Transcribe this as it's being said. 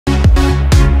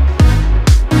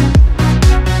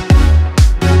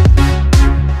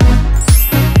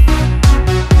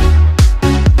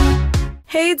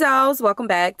dolls, welcome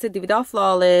back to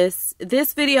DivaDollFlawless.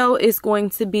 This video is going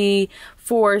to be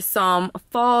for some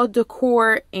fall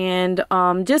decor and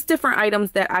just different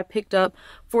items that I picked up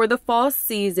for the fall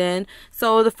season.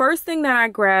 So the first thing that I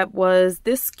grabbed was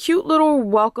this cute little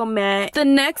welcome mat. The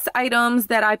next items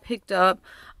that I picked up,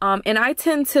 and I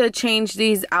tend to change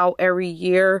these out every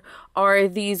year, are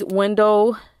these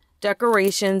window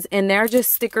decorations, and they're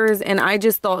just stickers, and I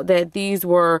just thought that these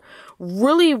were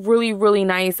really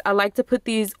nice. I like to put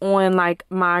these on like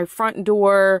my front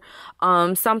door.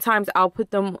 Sometimes I'll put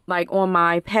them like on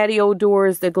my patio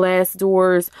doors, the glass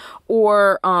doors,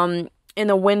 or in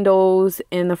the windows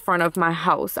in the front of my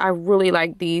house. I really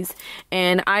like these,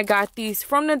 and I got these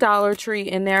from the Dollar Tree,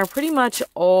 and they're pretty much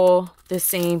all the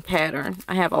same pattern.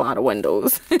 I have a lot of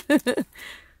windows.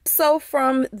 So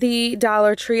from the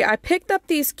Dollar Tree, I picked up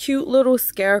these cute little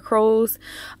scarecrows.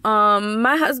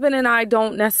 My husband and I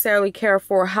don't necessarily care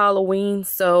for Halloween,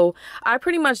 so I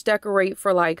pretty much decorate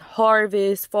for like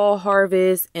harvest, fall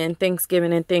harvest, and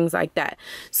Thanksgiving and things like that.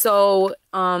 So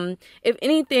if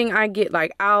anything, I get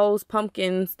like owls,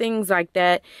 pumpkins, things like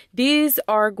that. These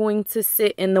are going to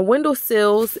sit in the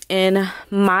windowsills in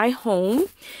my home,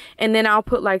 and then I'll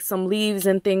put like some leaves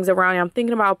and things around it. I'm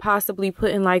thinking about possibly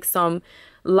putting like some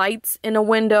lights in a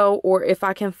window, or if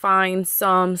I can find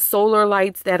some solar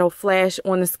lights that'll flash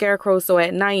on the scarecrow so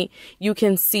at night you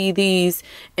can see these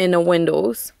in the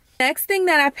windows. Next thing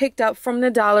that I picked up from the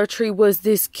Dollar Tree was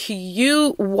this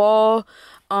cute wall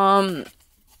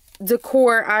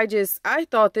decor. I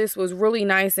thought this was really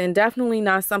nice, and definitely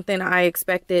not something I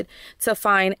expected to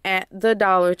find at the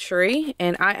Dollar Tree,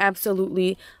 and I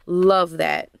absolutely love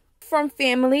that. From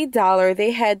Family Dollar,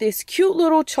 they had this cute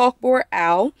little chalkboard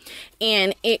owl,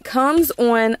 and it comes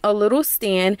on a little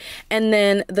stand, and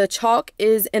then the chalk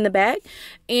is in the back.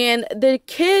 And the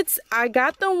kids, I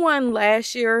got them one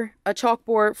last year, a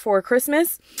chalkboard for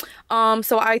Christmas,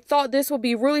 so I thought this would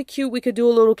be really cute. We could do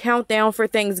a little countdown for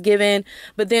Thanksgiving,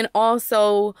 but then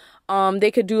also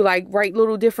they could do like write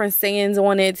little different sayings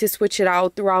on it to switch it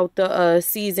out throughout the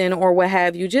season or what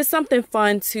have you. Just something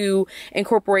fun to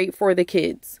incorporate for the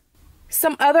kids.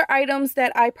 Some other items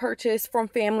that I purchased from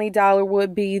Family Dollar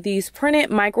would be these printed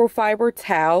microfiber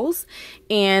towels,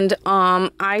 and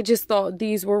I just thought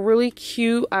these were really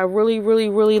cute. I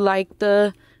really like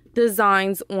the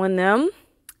designs on them,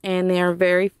 and they're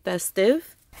very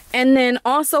festive. And then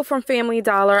also from Family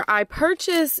Dollar, I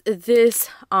purchased this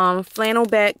flannel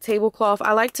back tablecloth.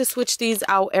 I like to switch these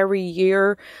out every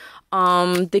year.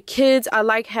 The kids, I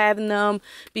like having them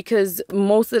because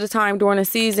most of the time during the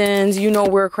seasons, you know,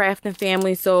 we're a crafting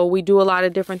family, so we do a lot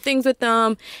of different things with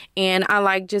them, and I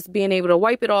like just being able to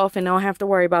wipe it off and don't have to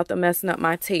worry about them messing up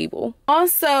my table.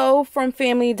 Also from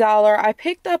Family Dollar, I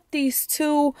picked up these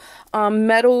two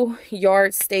metal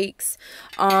yard stakes.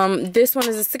 This one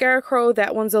is a scarecrow,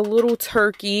 that one's a little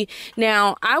turkey.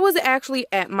 Now, I was actually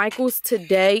at Michael's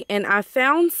today, and I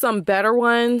found some better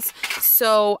ones,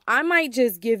 so I might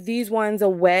just give these ones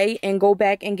away and go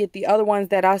back and get the other ones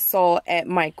that I saw at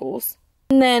Michael's.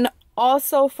 And then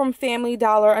also from Family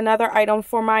Dollar, another item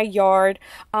for my yard.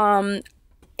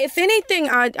 If anything,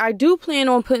 I do plan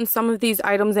on putting some of these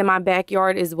items in my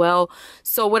backyard as well.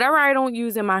 So whatever I don't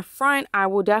use in my front, I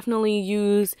will definitely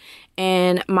use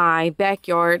in my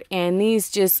backyard. And these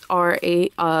just are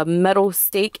a metal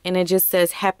stake, and it just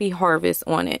says Happy Harvest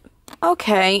on it.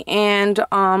 Okay, and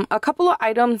a couple of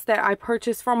items that I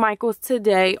purchased from Michael's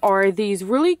today are these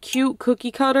really cute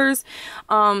cookie cutters.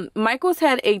 Michael's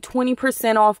had a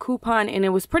 20% off coupon, and it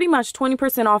was pretty much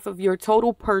 20% off of your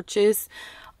total purchase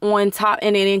on top,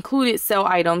 and it included sale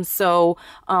items. So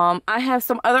I have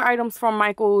some other items from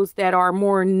Michael's that are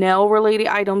more nail related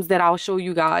items that I'll show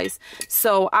you guys.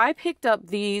 So I picked up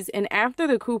these, and after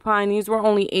the coupon, these were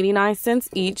only 89 cents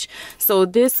each. So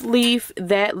this leaf,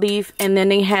 that leaf, and then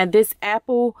they had this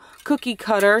apple cookie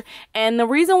cutter. And the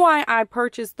reason why I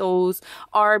purchased those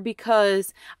are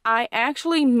because I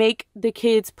actually make the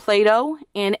kids Play-Doh,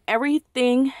 and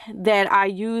everything that I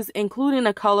use, including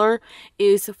the color,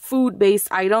 is food-based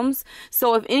items.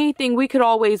 So if anything, we could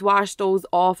always wash those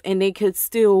off, and they could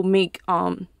still make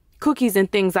cookies and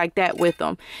things like that with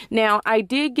them. Now, I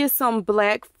did get some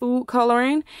black food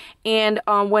coloring, and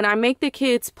when I make the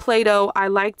kids Play-Doh, I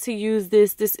like to use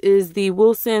this. This is the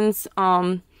Wilson's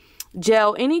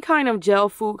gel, any kind of gel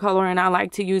food coloring I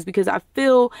like to use because I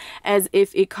feel as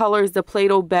if it colors the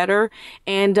Play-Doh better.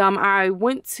 And I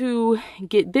went to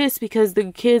get this because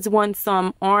the kids want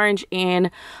some orange and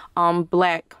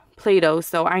black Play-Doh,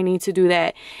 so I need to do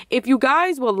that. If you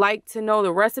guys would like to know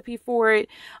the recipe for it,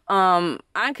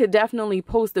 I could definitely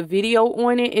post a video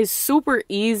on it. It's super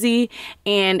easy,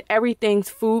 and everything's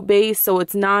food based, so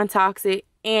it's non-toxic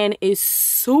and is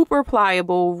super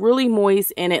pliable, really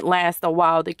moist, and it lasts a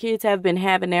while. The kids have been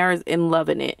having theirs and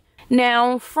loving it.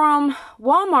 Now, from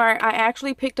Walmart, I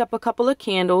actually picked up a couple of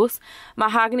candles,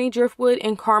 mahogany driftwood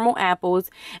and caramel apples,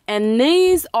 and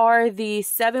these are the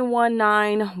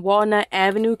 719 Walnut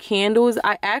Avenue candles.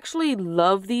 I actually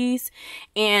love these,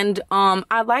 and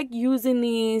I like using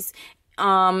these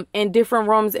in different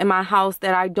rooms in my house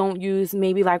that I don't use,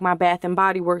 maybe like my Bath and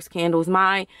Body Works candles.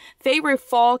 My favorite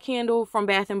fall candle from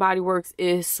Bath and Body Works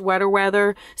is Sweater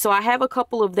Weather, so I have a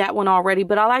couple of that one already,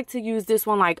 but I like to use this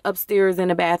one like upstairs in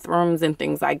the bathrooms and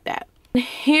things like that.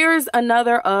 Here's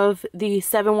another of the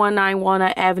 719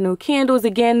 Walnut Avenue candles.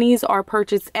 Again, these are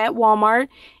purchased at Walmart,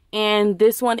 and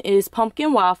this one is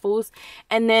pumpkin waffles.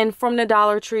 And then from the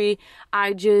Dollar Tree,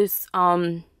 I just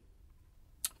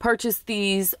purchased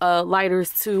these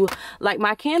lighters to light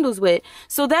my candles with.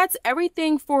 So that's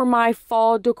everything for my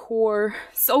fall decor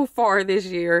so far this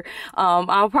year.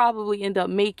 I'll probably end up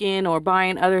making or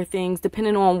buying other things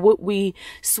depending on what we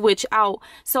switch out.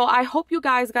 So I hope you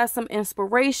guys got some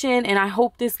inspiration, and I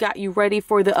hope this got you ready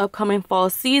for the upcoming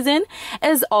fall season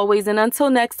as always. And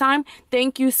until next time,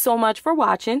 thank you so much for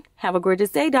watching. Have a gorgeous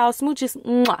day, doll. Smooches.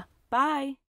 Mwah. Bye.